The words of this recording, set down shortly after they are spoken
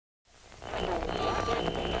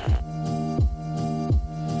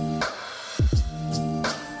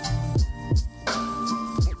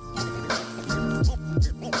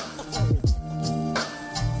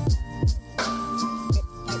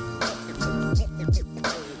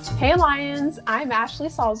Hey Lions, I'm Ashley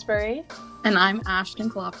Salisbury. And I'm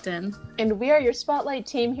Ashton Clopton. And we are your Spotlight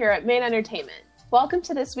team here at Main Entertainment. Welcome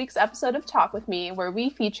to this week's episode of Talk With Me, where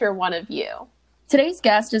we feature one of you. Today's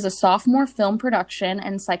guest is a sophomore film production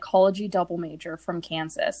and psychology double major from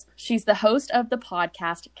Kansas. She's the host of the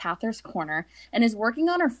podcast Cathar's Corner and is working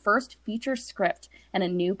on her first feature script and a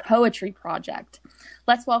new poetry project.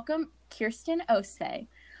 Let's welcome Kirsten Osei,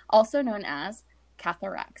 also known as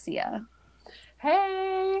Catharaxia.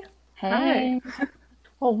 Hey! Hey! Hi.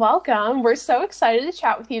 Well, welcome. We're so excited to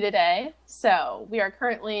chat with you today. So we are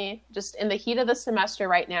currently just in the heat of the semester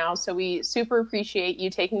right now, so we super appreciate you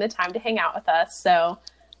taking the time to hang out with us. So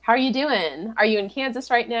how are you doing? Are you in Kansas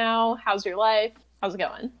right now? How's your life? How's it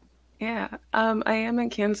going? Yeah, I am in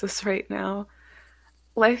Kansas right now.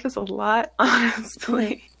 Life is a lot,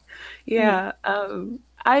 honestly. Yeah,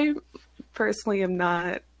 I personally am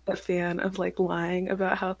not a fan of lying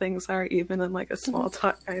about how things are, even in a small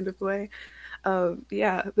talk kind of way.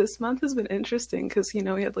 Yeah, this month has been interesting because, we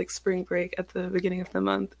had spring break at the beginning of the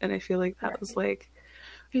month, and I feel like that was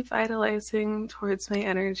revitalizing towards my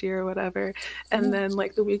energy or whatever. And then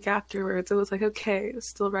the week afterwards, it was okay,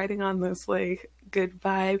 still riding on this good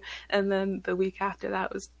vibe. And then the week after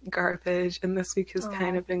that was garbage, and this week has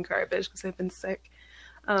kind of been garbage because I've been sick.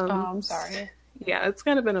 I'm sorry. Yeah, it's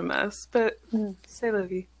kind of been a mess, but say la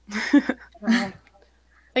vie.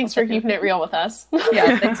 Thanks for keeping it real with us.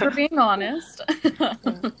 Yeah, thanks for being honest.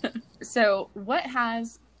 So what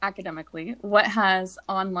has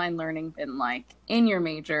online learning been like in your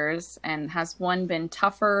majors, and has one been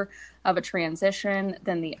tougher of a transition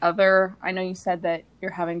than the other? I know you said that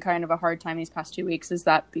you're having kind of a hard time these past 2 weeks. Is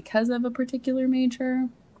that because of a particular major?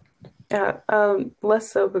 Yeah,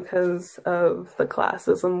 less so because of the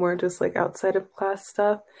classes and more just outside of class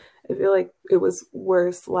stuff. I feel like it was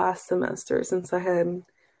worse last semester since I had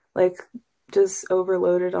just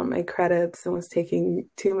overloaded on my credits and was taking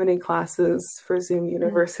too many classes for Zoom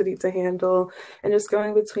University to handle, and just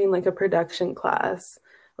going between a production class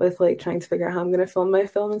with trying to figure out how I'm going to film my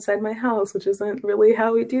film inside my house, which isn't really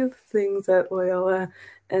how we do things at Loyola,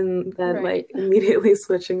 and then immediately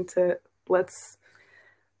switching to let's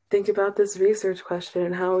think about this research question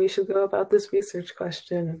and how we should go about this research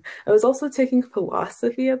question. I was also taking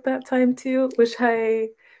philosophy at that time too, which I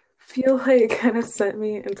feel kind of sent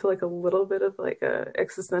me into a little bit of a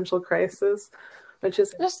existential crisis, which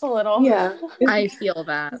is just a little. Yeah, I feel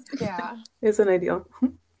that. Yeah, isn't ideal,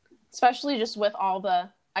 especially just with all the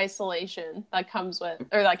isolation that comes with,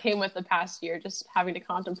 or that came with the past year, just having to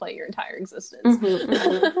contemplate your entire existence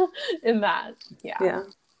in that. Yeah.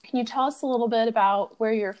 Can you tell us a little bit about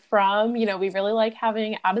where you're from? We really like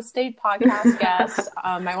having out-of-state podcast guests.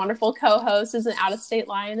 My wonderful co-host is an out-of-state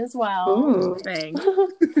Lion as well. Ooh. Thanks.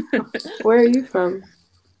 Where are you from?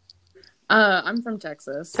 I'm from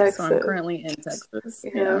Texas, so I'm currently in Texas.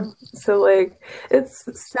 Yeah. So it's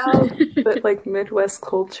South, but Midwest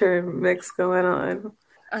culture mix going on.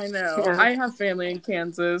 I know. Yeah. I have family in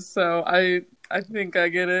Kansas, so I think I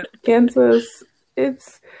get it. Kansas,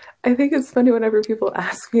 I think it's funny whenever people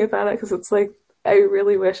ask me about it, because it's I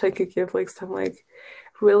really wish I could give some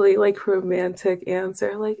really romantic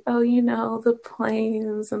answer, the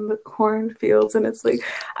plains and the cornfields, and it's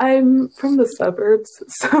I'm from the suburbs,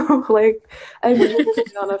 so I've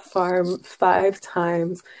lived on a farm 5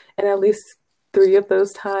 times, and at least 3 of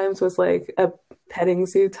those times was a petting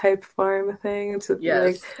zoo type farm thing to be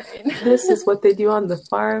this is what they do on the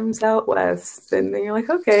farms out west, and then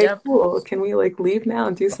you're okay, cool, can we leave now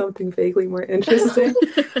and do something vaguely more interesting?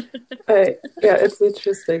 But yeah, it's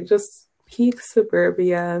interesting, just peak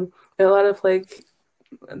suburbia, and a lot of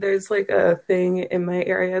there's a thing in my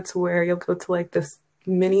area to where you'll go to this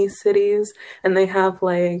mini cities, and they have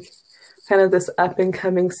kind of this up and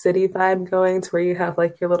coming city vibe going, to where you have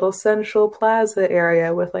your little central plaza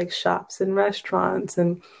area with shops and restaurants,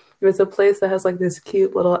 and there's a place that has this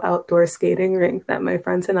cute little outdoor skating rink that my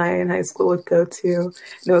friends and I in high school would go to, and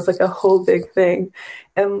it was a whole big thing,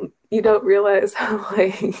 and you don't realize how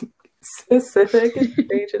specific and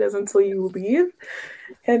strange it is until you leave.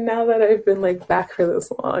 And now that I've been back for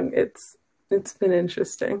this long, it's been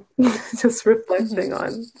interesting just reflecting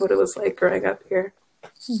on what it was growing up here.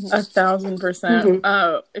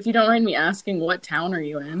 1,000%. If you don't mind me asking, what town are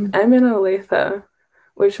you in? I'm in Olathe,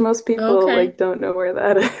 which most people don't know where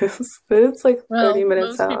that is, but it's 30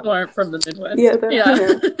 minutes out. Most people aren't from the Midwest. Yeah.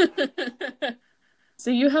 So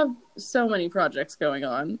you have so many projects going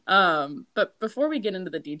on. But before we get into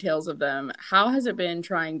the details of them, how has it been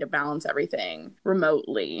trying to balance everything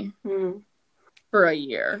remotely for a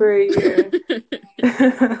year?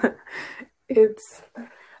 It's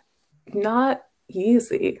not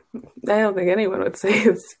easy. I don't think anyone would say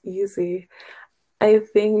it's easy. I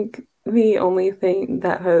think the only thing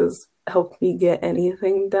that has helped me get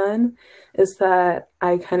anything done is that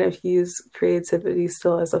I kind of use creativity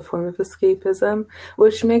still as a form of escapism,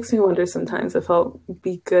 which makes me wonder sometimes if I'll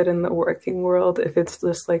be good in the working world if it's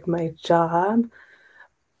just like my job.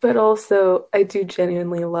 But also, I do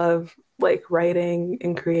genuinely love like writing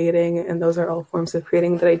and creating, and those are all forms of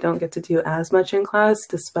creating that I don't get to do as much in class,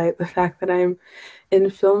 despite the fact that I'm in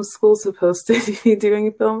film school supposed to be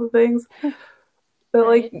doing film things. But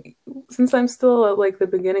Right. like, since I'm still at like the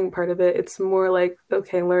beginning part of it, it's more like,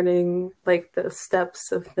 okay, learning like the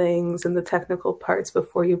steps of things and the technical parts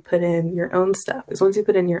before you put in your own stuff. Because once you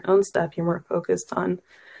put in your own stuff, you're more focused on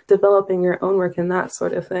developing your own work and that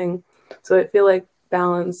sort of thing. So I feel like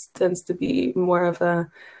balance tends to be more of a,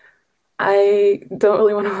 I don't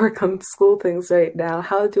really want to work on school things right now.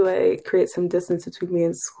 How do I create some distance between me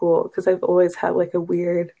and school? Because I've always had like a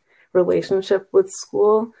weird relationship with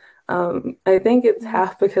school. I think it's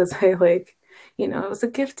half because I like, I was a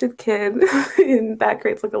gifted kid and that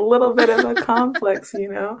creates like a little bit of a complex,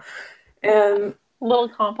 and A little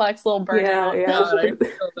complex, little burnout. God, I feel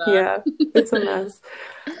that. yeah, it's a mess.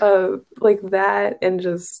 Like that, and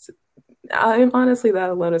just I'm honestly that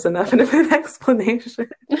alone is enough of an explanation.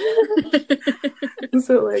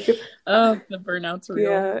 So like, the burnout's real.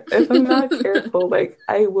 Yeah, if I'm not careful, like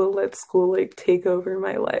I will let school like take over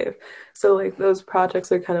my life. So like those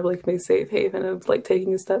projects are kind of like my safe haven of like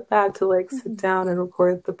taking a step back to like sit down and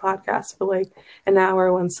record the podcast for like an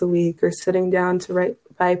hour once a week, or sitting down to write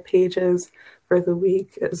 5 pages for the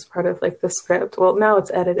week as part of like the script. Well, now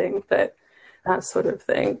it's editing, but that sort of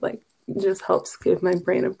thing like just helps give my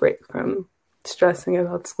brain a break from stressing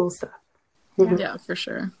about school stuff. Yeah, for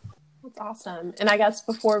sure. That's awesome. And I guess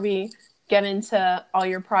before we get into all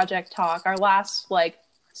your project talk, our last like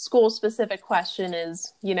school specific question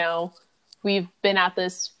is, we've been at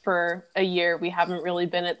this for a year. We haven't really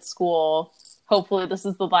been at school. Hopefully this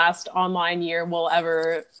is the last online year we'll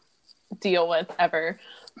ever deal with ever.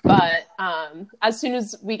 But as soon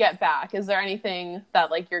as we get back, is there anything that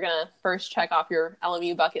like you're going to first check off your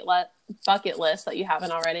LMU bucket list that you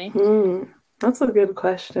haven't already? That's a good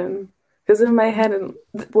question. Because in my head,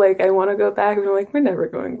 like, I want to go back, and I'm like, we're never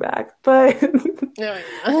going back. But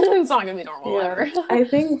it's not going to be normal ever. I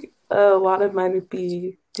think a lot of mine would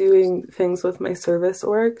be doing things with my service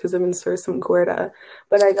org, because I'm in Sursum Corda.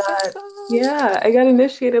 But I got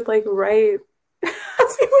initiated, like, right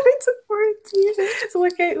as we went into quarantine. So,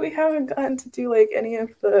 like, we haven't gotten to do, like, any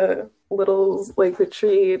of the littles, like,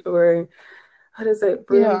 retreat or what is it,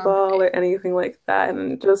 broom ball or anything like that.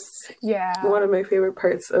 And just one of my favorite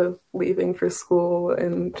parts of leaving for school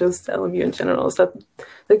and just LMU in general is that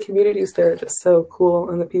the communities there are just so cool,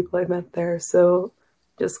 and the people I met there are so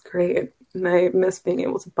just great. And I miss being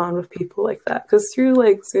able to bond with people like that, because through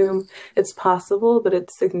like Zoom it's possible, but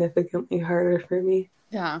it's significantly harder for me.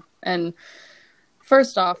 Yeah. And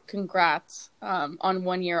first off, congrats on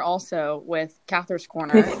 1 year also with Cathar's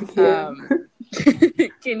Corner.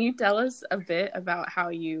 Can you tell us a bit about how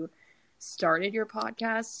you started your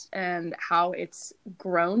podcast and how it's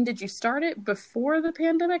grown? Did you start it before the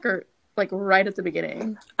pandemic or like right at the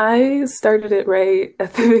beginning? I started it right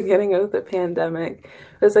at the beginning of the pandemic,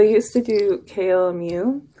 because I used to do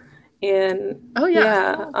KLMU, and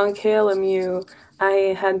on KLMU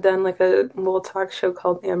I had done like a little talk show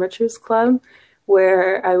called Amateurs Club,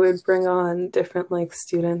 where I would bring on different like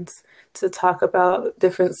students to talk about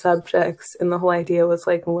different subjects. And the whole idea was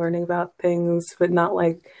like learning about things, but not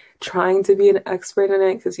like trying to be an expert in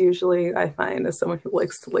it. Because usually I find, as someone who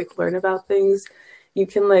likes to like learn about things, you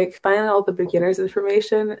can like find all the beginner's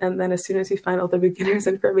information. And then as soon as you find all the beginner's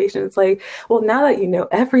information, it's like, well, now that you know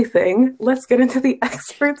everything, let's get into the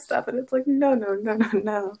expert stuff. And it's like, no.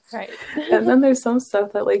 Right. And then there's some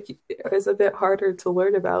stuff that like is a bit harder to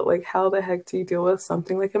learn about. Like, how the heck do you deal with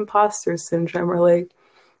something like imposter syndrome, or like,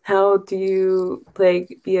 how do you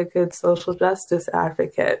like be a good social justice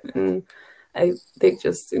advocate? And I think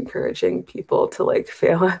just encouraging people to like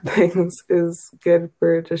fail at things is good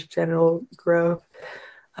for just general growth.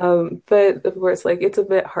 But of course, like it's a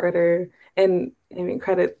bit harder, and I mean,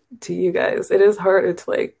 credit to you guys, it is harder to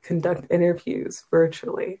like conduct interviews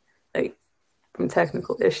virtually, like from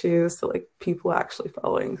technical issues to like people actually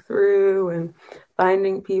following through and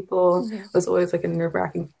finding people was always like a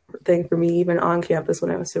nerve-wracking thing for me, even on campus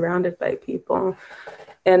when I was surrounded by people.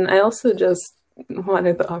 And I also just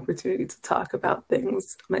wanted the opportunity to talk about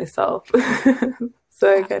things myself.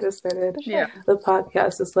 So I kind of started the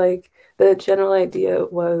podcast. It's like the general idea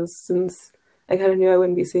was, since I kind of knew I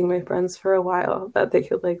wouldn't be seeing my friends for a while, that they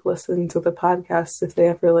could like listen to the podcast if they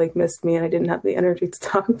ever like missed me and I didn't have the energy to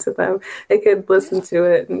talk to them. They could listen to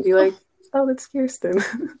it and be like, oh, it's Kirsten.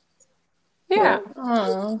 Yeah.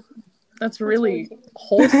 Oh, that's really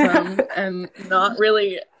wholesome and not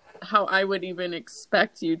really how I would even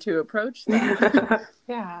expect you to approach that.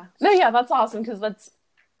 Yeah. No, yeah, that's awesome because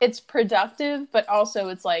it's productive, but also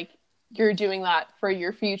it's like you're doing that for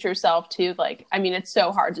your future self too. Like, I mean, it's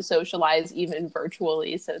so hard to socialize even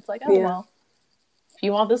virtually. So it's like, oh, well, if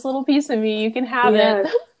you want this little piece of me, you can have it.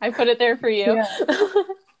 I put it there for you.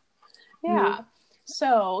 Yeah.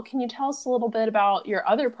 So can you tell us a little bit about your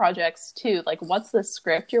other projects too? Like, what's the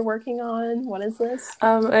script you're working on? What is this?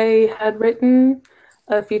 I had written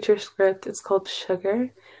a feature script. It's called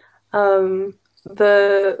Sugar.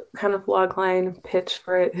 The kind of logline pitch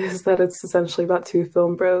for it is that it's essentially about two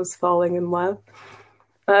film bros falling in love.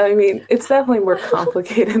 I mean, it's definitely more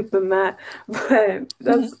complicated than that, but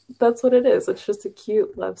that's what it is. It's just a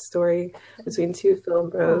cute love story between two film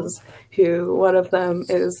bros who one of them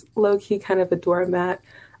is low-key kind of a doormat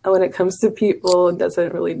when it comes to people and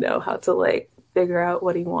doesn't really know how to like figure out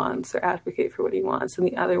what he wants or advocate for what he wants. And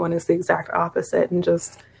the other one is the exact opposite and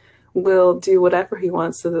just will do whatever he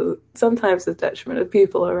wants to the sometimes the detriment of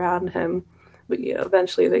people around him. But you know,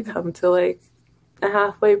 eventually they come to like a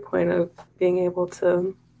halfway point of being able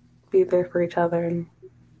to be there for each other and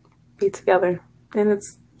be together. And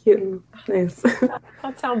it's cute and nice.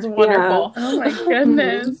 That sounds wonderful. Oh my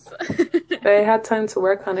goodness. I had time to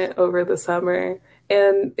work on it over the summer.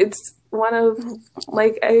 And it's one of,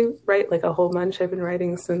 like, I write like a whole bunch. I've been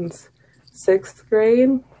writing since 6th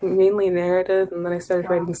grade, mainly narrative. And then I started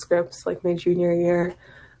writing scripts like my junior year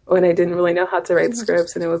when I didn't really know how to write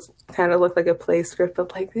scripts. And it was kind of looked like a play script,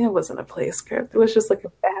 but like, it wasn't a play script. It was just like a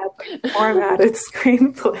bad formatted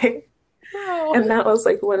screenplay. Oh. And that was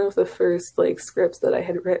like one of the first like scripts that I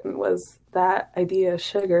had written was that idea,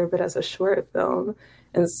 Sugar, but as a short film.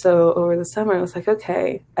 And so over the summer, I was like,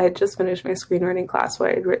 okay, I had just finished my screenwriting class where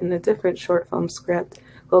I'd written a different short film script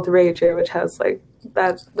called Rager, which has like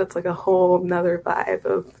that's like a whole nother vibe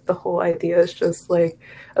of the whole idea is just like,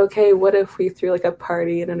 okay, what if we threw like a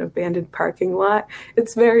party in an abandoned parking lot?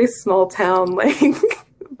 It's very small town, like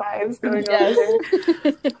vibes going on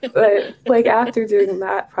there. But like after doing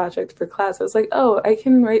that project for class, I was like, oh, I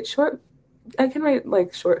can write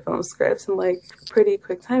like short film scripts in like pretty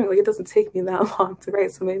quick timing. Like it doesn't take me that long to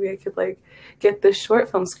write, so maybe I could like get this short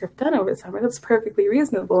film script done over the summer. That's perfectly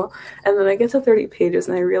reasonable. And then I get to 30 pages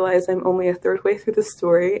and I realize I'm only a third way through the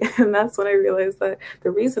story, and that's when I realized that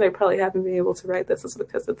the reason I probably haven't been able to write this is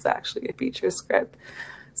because it's actually a feature script.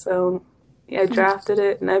 So yeah, I drafted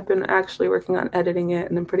it and I've been actually working on editing it,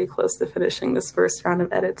 and I'm pretty close to finishing this first round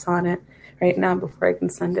of edits on it right now before I can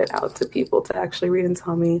send it out to people to actually read and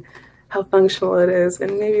tell me how functional it is,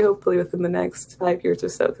 and maybe hopefully within the next 5 years or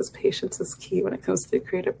so, because patience is key when it comes to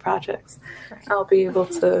creative projects, I'll be able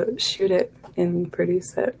to shoot it and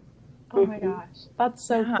produce it. Oh my gosh, that's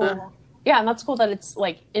so cool. Yeah, and that's cool that it's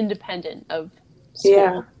like independent of school.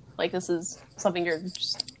 Yeah. Like this is something you're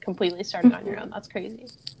just completely starting on your own. That's crazy.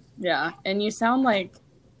 Yeah, and you sound like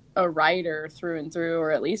a writer through and through,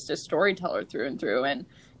 or at least a storyteller through and through. And,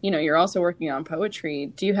 you know, you're also working on poetry.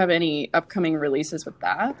 Do you have any upcoming releases with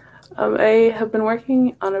that? I have been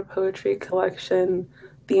working on a poetry collection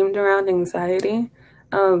themed around anxiety.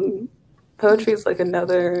 Poetry is like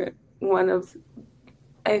another one of,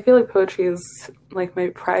 I feel like poetry is like my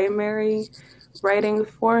primary writing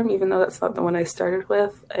form, even though that's not the one I started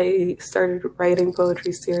with. I started writing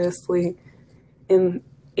poetry seriously in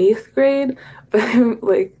 8th grade, but I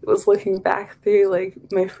like was looking back through like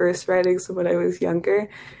my first writings when I was younger.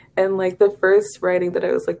 And like the first writing that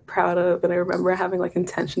I was like proud of and I remember having like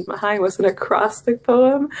intention behind was an acrostic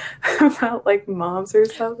poem about like moms or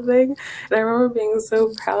something. And I remember being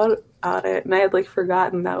so proud about it. And I had like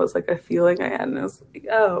forgotten that was like a feeling I had. And I was like,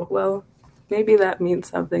 oh, well, maybe that means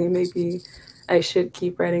something. And maybe I should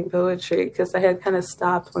keep writing poetry, because I had kind of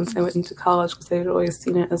stopped once I went into college because I had always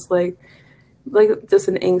seen it as like just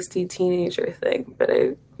an angsty teenager thing. But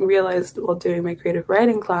I realized while doing my creative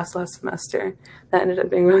writing class last semester that ended up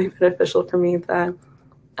being really beneficial for me, that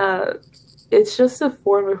it's just a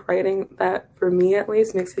form of writing that, for me at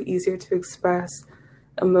least, makes it easier to express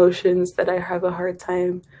emotions that I have a hard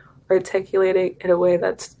time articulating in a way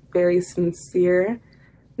that's very sincere.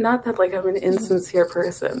 Not that like I'm an insincere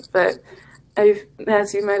person, but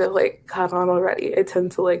as you might have like caught on already, I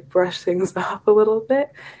tend to like brush things off a little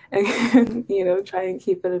bit and, you know, try and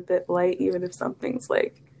keep it a bit light, even if something's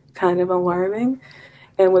like kind of alarming.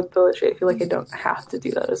 And with poetry, I feel like I don't have to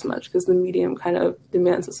do that as much because the medium kind of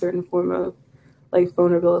demands a certain form of like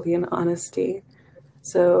vulnerability and honesty.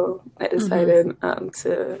 So I decided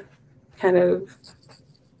to kind of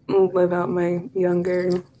live out my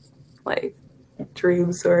younger like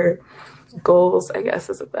dreams or goals, I guess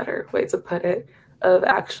is a better way to put it, of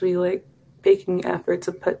actually like making effort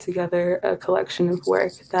to put together a collection of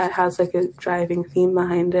work that has like a driving theme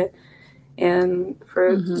behind it. And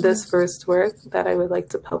for this first work that I would like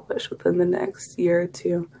to publish within the next year or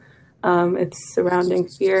two, it's surrounding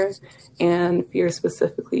fear, and fear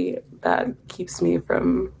specifically that keeps me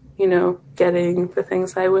from, you know, getting the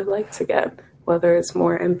things I would like to get, whether it's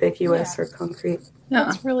more ambiguous or concrete.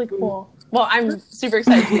 That's really cool. Well, I'm super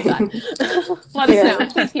excited to do that. Let us know.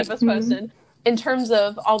 Please keep us posted. In terms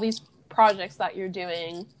of all these projects that you're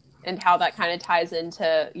doing and how that kind of ties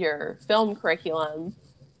into your film curriculum,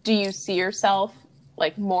 do you see yourself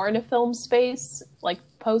like more in a film space, like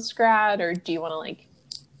post-grad, or do you want to like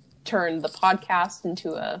turn the podcast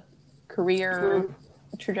into a career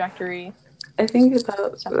trajectory? I think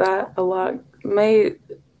about that a lot. My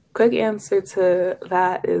quick answer to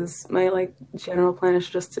that is my like general plan is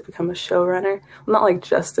just to become a showrunner. Well, not like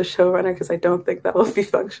just a showrunner, because I don't think that will be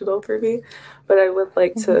functional for me, but I would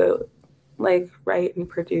like to like write and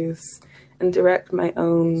produce and direct my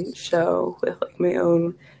own show with like my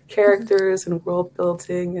own characters and world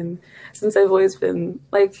building. And since I've always been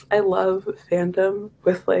like, I love fandom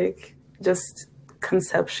with like just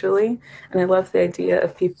conceptually, and I love the idea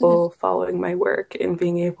of people following my work and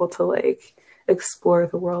being able to like explore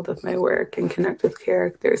the world of my work and connect with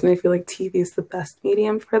characters. And I feel like TV is the best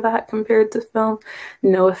medium for that compared to film.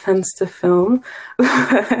 No offense to film.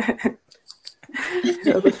 You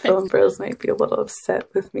know, the film bros might be a little upset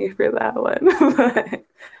with me for that one. But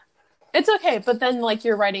it's okay, but then like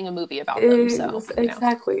you're writing a movie about them, so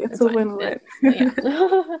exactly, you know, it's a win-win.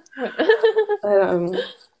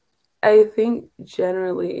 I think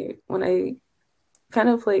generally when I kind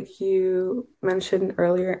of like you mentioned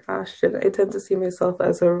earlier, Ashton, I tend to see myself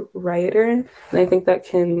as a writer, and I think that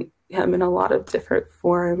can come in a lot of different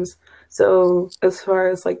forms. So as far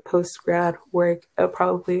as like post-grad work, I'll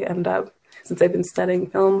probably end up, since I've been studying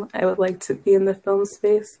film, I would like to be in the film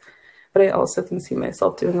space, but I also can see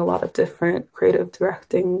myself doing a lot of different creative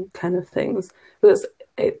directing kind of things, because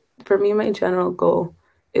for me, my general goal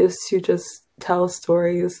is to just tell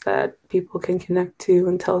stories that people can connect to,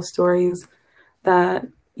 and tell stories that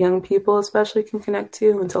young people especially can connect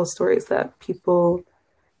to, and tell stories that people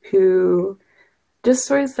who, just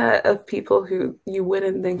stories that of people who you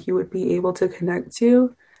wouldn't think you would be able to connect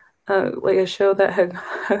to. Like a show that had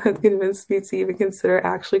convinced me to even consider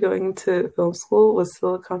actually going to film school was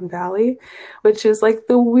Silicon Valley, which is like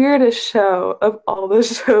the weirdest show of all the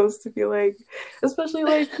shows to be like, especially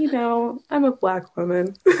like, you know, I'm a Black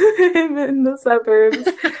woman in the suburbs.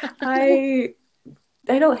 I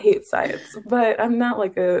don't hate science, but I'm not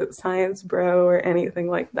like a science bro or anything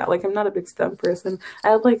like that. Like, I'm not a big STEM person.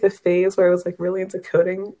 I had like a phase where I was like really into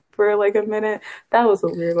coding for like a minute. That was a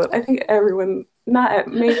weird one. I think everyone,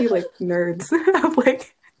 maybe like nerds have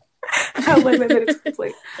like that. It's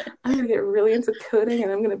like, I'm gonna get really into coding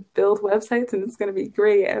and I'm gonna build websites and it's gonna be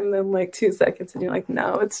great. And then like 2 seconds and you're like,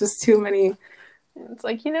 no, it's just too many. It's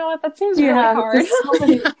like, you know what? That seems really hard. There's so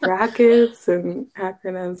many brackets and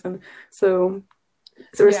acronyms, and so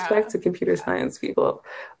respect to computer science people.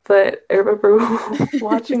 But I remember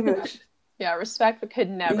watching this. Yeah, respect could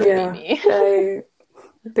never be me.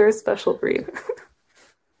 They're a special breed.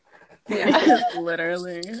 Yeah,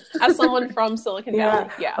 literally. As someone from Silicon Valley,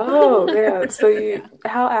 yeah. Oh, yeah. So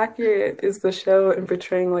how accurate is the show in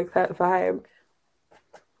portraying like that vibe?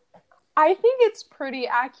 I think it's pretty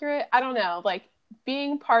accurate. I don't know, like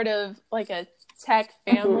being part of like a tech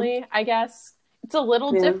family, I guess it's a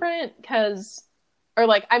little different because, or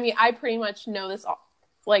like, I mean, I pretty much know this,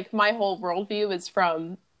 like my whole worldview is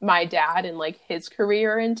from my dad and like his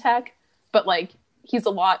career in tech, but like he's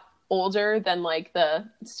a lot older than like the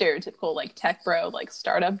stereotypical like tech bro, like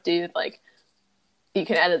startup dude. Like, you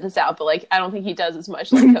can edit this out, but like I don't think he does as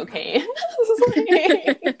much like cocaine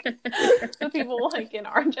like, the people like in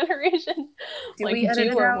our generation. Do like, we edit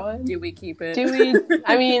it out? Do we keep it? Do we?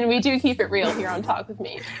 I mean, we do keep it real here on Talk With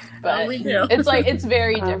Me, but we do. It's like it's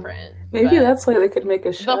very different. Maybe that's why they could make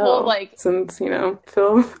a show. The whole like, since you know,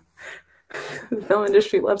 the film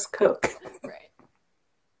industry loves coke. Right.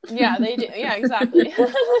 Yeah, they do. Yeah, exactly.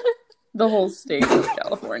 The whole state of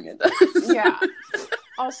California does. Yeah.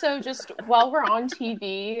 Also, just while we're on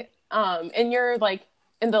TV, and you're like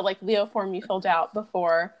in the like Leo form you filled out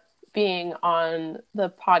before being on the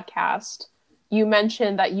podcast, you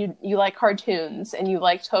mentioned that you like cartoons and you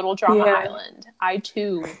like Total Drama Island. I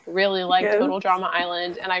too really like Total Drama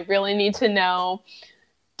Island, and I really need to know,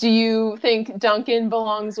 Do you think Duncan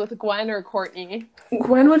belongs with Gwen or Courtney?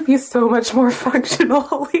 Gwen would be so much more functional.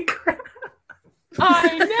 Holy crap.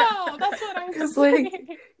 I know. That's what I'm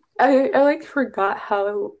saying. I like forgot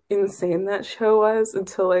how insane that show was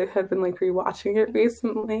until I had been like rewatching it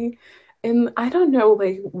recently. And I don't know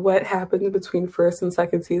like what happened between first and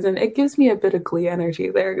second season. It gives me a bit of Glee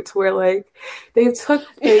energy there. It's where like they took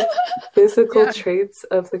like physical traits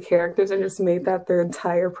of the characters and just made that their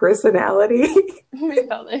entire personality.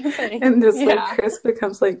 And just like Chris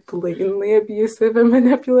becomes like blatantly abusive and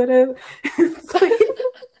manipulative. It's like,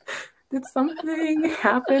 did something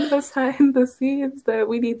happen behind the scenes that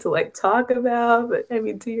we need to like talk about? But I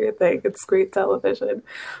mean, do your thing. It's great television.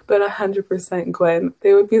 But 100% Gwen.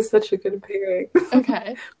 They would be such a good pairing.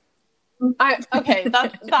 Okay. That's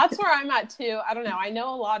where I'm at too. I don't know. I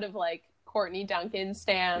know a lot of like Courtney Duncan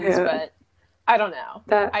stans, but I don't know.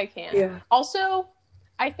 I can't. Yeah. Also,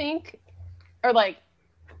 I think, or like,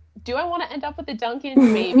 do I want to end up with a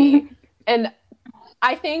Duncan? Maybe. And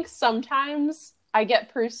I think sometimes I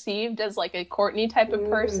get perceived as like a Courtney type of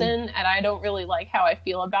person, and I don't really like how I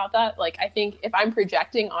feel about that. Like, I think if I'm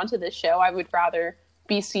projecting onto this show, I would rather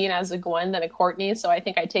be seen as a Gwen than a Courtney. So I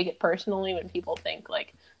think I take it personally when people think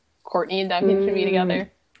like Courtney and Duncan should be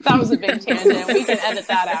together. That was a big tangent. We can edit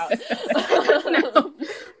that out. No,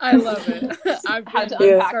 I love it. I've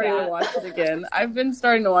been starting to watch it again. I've been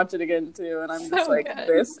starting to watch it again too, and I'm just like, good.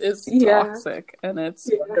 This is toxic, and it's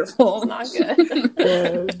wonderful. It's not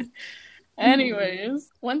good. Anyways,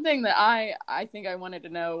 one thing that I think I wanted to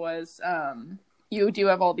know was, you do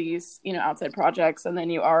have all these, outside projects, and then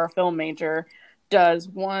you are a film major. Does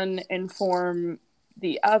one inform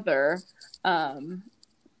the other?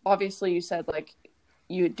 Obviously, you said like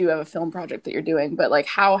you do have a film project that you're doing, but like,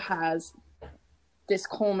 how has this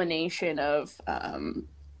culmination of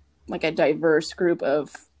like a diverse group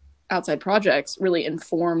of outside projects really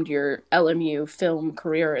informed your LMU film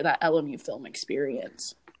career, or that LMU film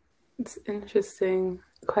experience? It's an interesting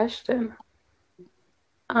question.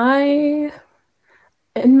 In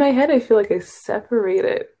my head, I feel like I separate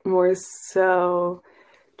it more so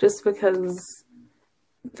just because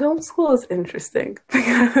film school is interesting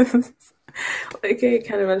because, like I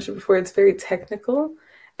kind of mentioned before, it's very technical.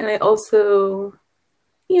 And I also,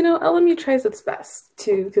 LMU tries its best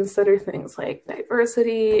to consider things like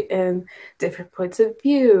diversity and different points of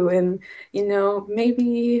view. And,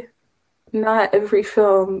 maybe not every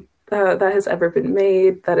film that has ever been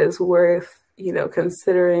made that is worth,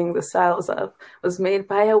 considering the styles of was made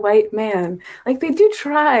by a white man. Like, they do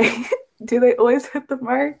try. Do they always hit the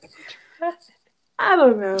mark? I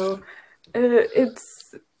don't know.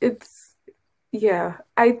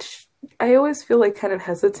 I always feel like kind of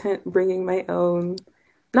hesitant bringing my own,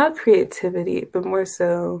 not creativity, but more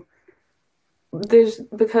so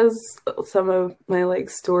because some of my like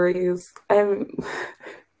stories, I'm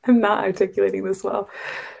not articulating this well,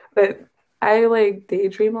 but I like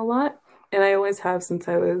daydream a lot. And I always have since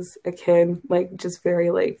I was a kid, like just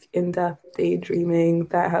very like in-depth daydreaming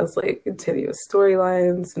that has like continuous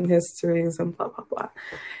storylines and histories and blah, blah, blah.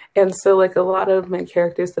 And so like a lot of my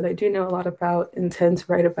characters that I do know a lot about and tend to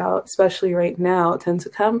write about, especially right now, tend to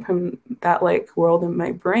come from that like world in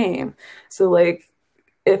my brain. So like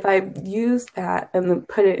if I use that and then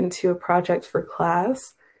put it into a project for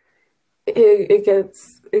class, it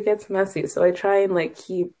gets messy. So I try and like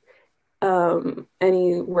keep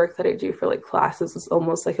any work that I do for like classes is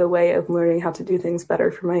almost like a way of learning how to do things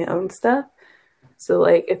better for my own stuff. So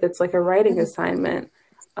like if it's like a writing assignment,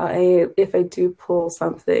 if I do pull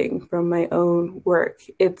something from my own work,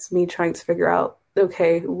 it's me trying to figure out,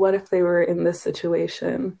 okay, what if they were in this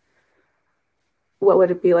situation? What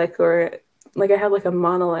would it be like? Or like I had like a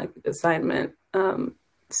monologue assignment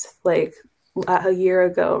like a year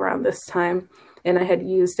ago around this time. And I had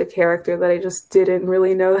used a character that I just didn't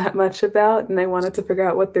really know that much about. And I wanted to figure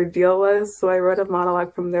out what their deal was. So I wrote a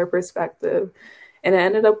monologue from their perspective. And it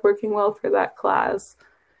ended up working well for that class.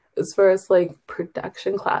 As far as like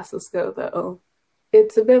production classes go, though,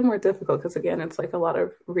 it's a bit more difficult because, again, it's like a lot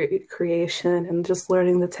of recreation and just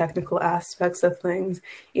learning the technical aspects of things.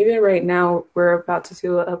 Even right now, we're about to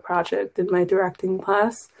do a project in my directing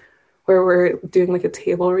class where we're doing like a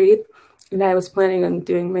table read. And I was planning on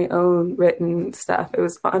doing my own written stuff. It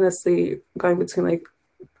was honestly going between like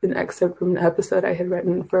an excerpt from an episode I had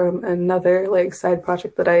written from another like side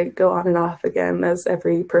project that I go on and off again, as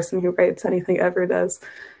every person who writes anything ever does.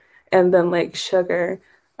 And then like Sugar,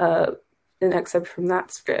 an excerpt from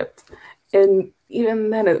that script. And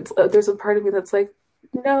even then, there's a part of me that's like,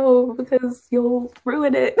 no, because you'll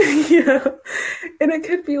ruin it. You know? And it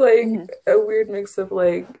could be like a weird mix of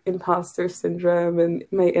like imposter syndrome and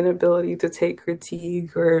my inability to take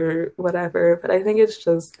critique or whatever. But I think it's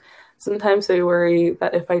just sometimes I worry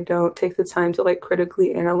that if I don't take the time to like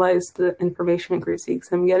critically analyze the information and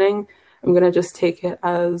critiques I'm getting, I'm gonna just take it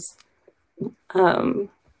as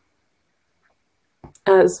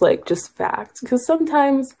like just fact. Because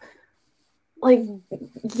sometimes like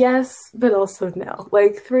yes, but also no.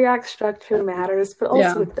 Like 3-act structure matters, but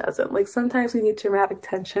also it doesn't. Like sometimes we need dramatic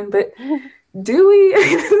tension, but do we?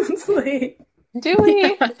 It's like, do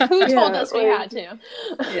we? Who told us we had to?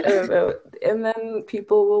 I don't know. And then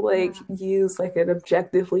people will like use like an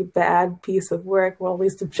objectively bad piece of work, well, at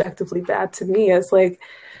least objectively bad to me, as like,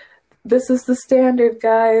 this is the standard,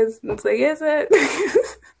 guys. And it's like, is it?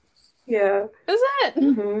 Yeah. Is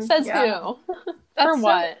it? Says who? That's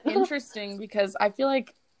what? Interesting, because I feel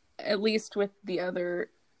like, at least with the other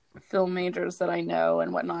film majors that I know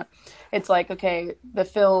and whatnot, it's like, okay, the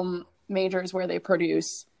film majors where they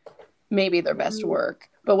produce maybe their best work.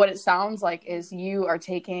 But what it sounds like is you are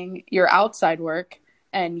taking your outside work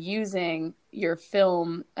and using your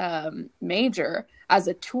film major as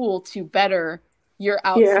a tool to better your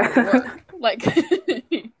outside work. Like...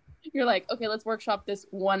 You're like, okay, let's workshop this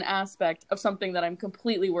one aspect of something that I'm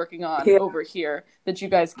completely working on over here that you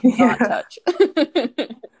guys cannot touch.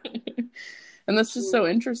 And that's just so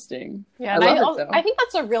interesting. Yeah, I think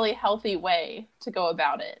that's a really healthy way to go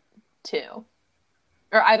about it, too.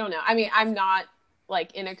 Or I don't know. I mean, I'm not,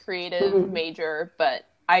 like, in a creative major, but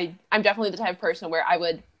I'm definitely the type of person where I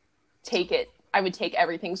would take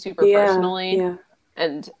everything super personally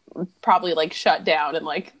and probably, like, shut down and,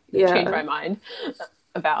 like, change my mind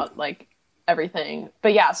about like everything.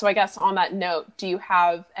 But yeah, so I guess on that note, do you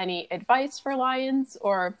have any advice for Lions,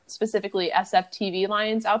 or specifically SFTV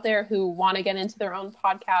Lions out there who want to get into their own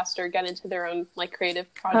podcast or get into their own like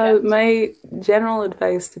creative project? My general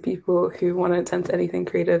advice to people who want to attempt anything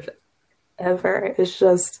creative ever is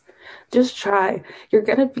just try. You're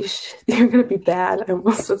gonna be bad. I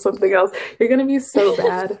almost said something else. You're gonna be so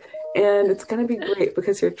bad, and it's gonna be great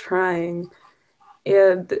because you're trying.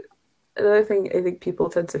 And another thing I think people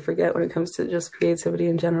tend to forget when it comes to just creativity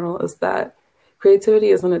in general is that creativity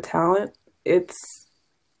isn't a talent. It's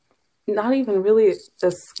not even really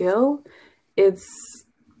a skill. It's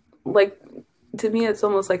like, to me, it's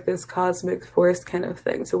almost like this cosmic force kind of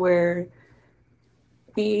thing, to where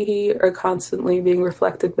we are constantly being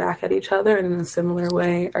reflected back at each other, and in a similar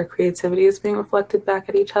way, our creativity is being reflected back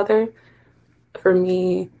at each other. For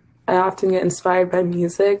me, I often get inspired by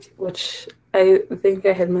music, which I think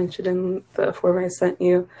I had mentioned in the form I sent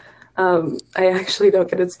you. I actually don't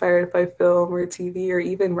get inspired by film or TV or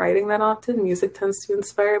even writing that often. Music tends to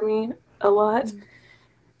inspire me a lot.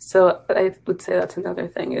 So I would say that's another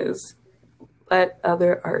thing, is let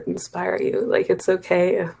other art inspire you. Like, it's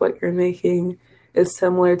okay if what you're making is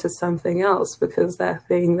similar to something else, because that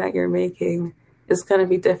thing that you're making is going to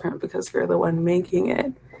be different because you're the one making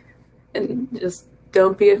it. And just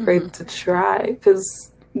don't be afraid to try,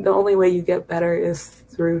 because the only way you get better is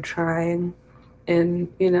through trying and,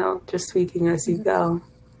 just tweaking as you go.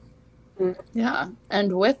 Yeah.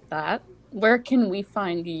 And with that, where can we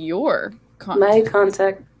find your content? My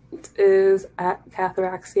contact is at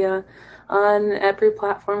Catharaxia on every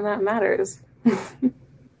platform that matters.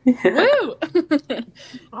 Woo!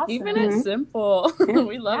 Awesome. Keeping it simple.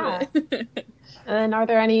 We love it. And then are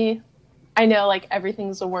there any, I know like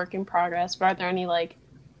everything's a work in progress, but are there any like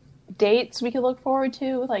dates we could look forward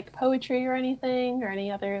to, like poetry or anything, or any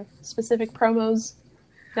other specific promos?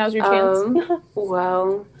 Now's your chance.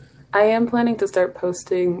 Well, I am planning to start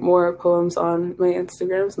posting more poems on my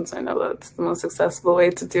Instagram, since I know that's the most accessible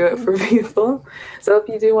way to do it for people. So if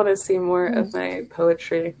you do want to see more of my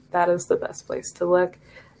poetry, that is the best place to look.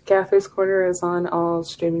 Cathar's Corner is on all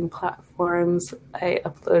streaming platforms. I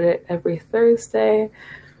upload it every Thursday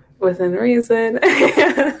within reason.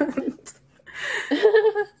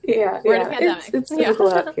 We're in a pandemic. It's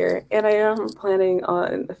difficult out here, and I am planning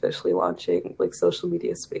on officially launching like social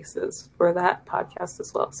media spaces for that podcast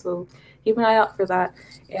as well. So keep an eye out for that.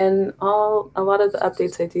 And a lot of the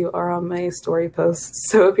updates I do are on my story posts.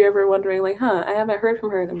 So if you're ever wondering, like, I haven't heard from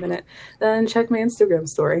her in a minute, then check my Instagram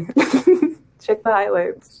story. Check the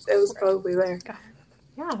highlights. It was probably there.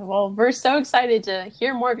 Yeah, well, we're so excited to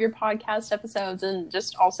hear more of your podcast episodes, and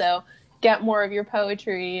just also get more of your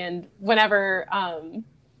poetry. And whenever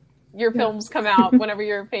your films come out, whenever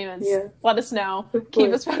you're famous, let us know.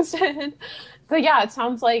 Keep us posted. But yeah, it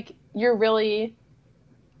sounds like you're really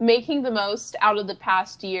making the most out of the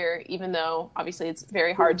past year, even though obviously it's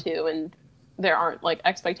very hard to, and there aren't like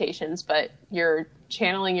expectations, but you're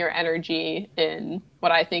channeling your energy in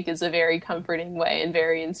what I think is a very comforting way and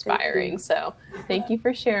very inspiring. So thank you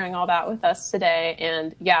for sharing all that with us today.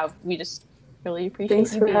 And yeah, we just really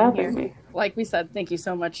appreciate you being here. Me. Like we said, thank you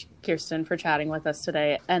so much, Kirsten, for chatting with us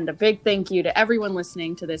today. And a big thank you to everyone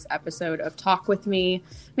listening to this episode of Talk With Me.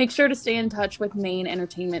 Make sure to stay in touch with Maine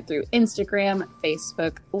Entertainment through Instagram,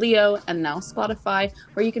 Facebook, Leo, and now Spotify,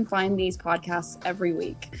 where you can find these podcasts every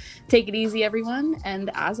week. Take it easy, everyone. And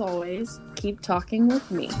as always, keep talking with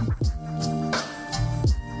me.